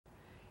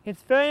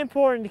It's very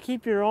important to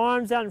keep your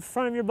arms out in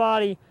front of your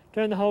body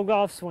during the whole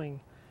golf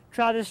swing.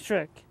 Try this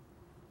trick.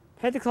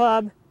 Hit the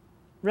club,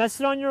 rest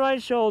it on your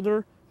right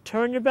shoulder,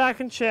 turn your back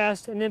and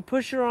chest, and then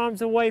push your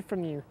arms away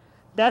from you.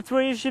 That's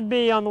where you should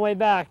be on the way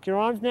back. Your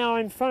arms now are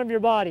in front of your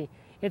body.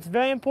 It's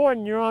very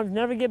important your arms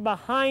never get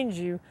behind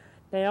you.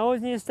 They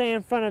always need to stay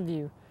in front of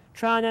you.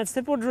 Trying that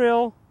simple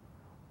drill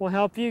will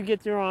help you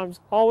get your arms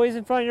always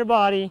in front of your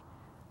body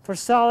for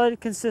solid,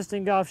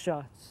 consistent golf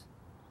shots.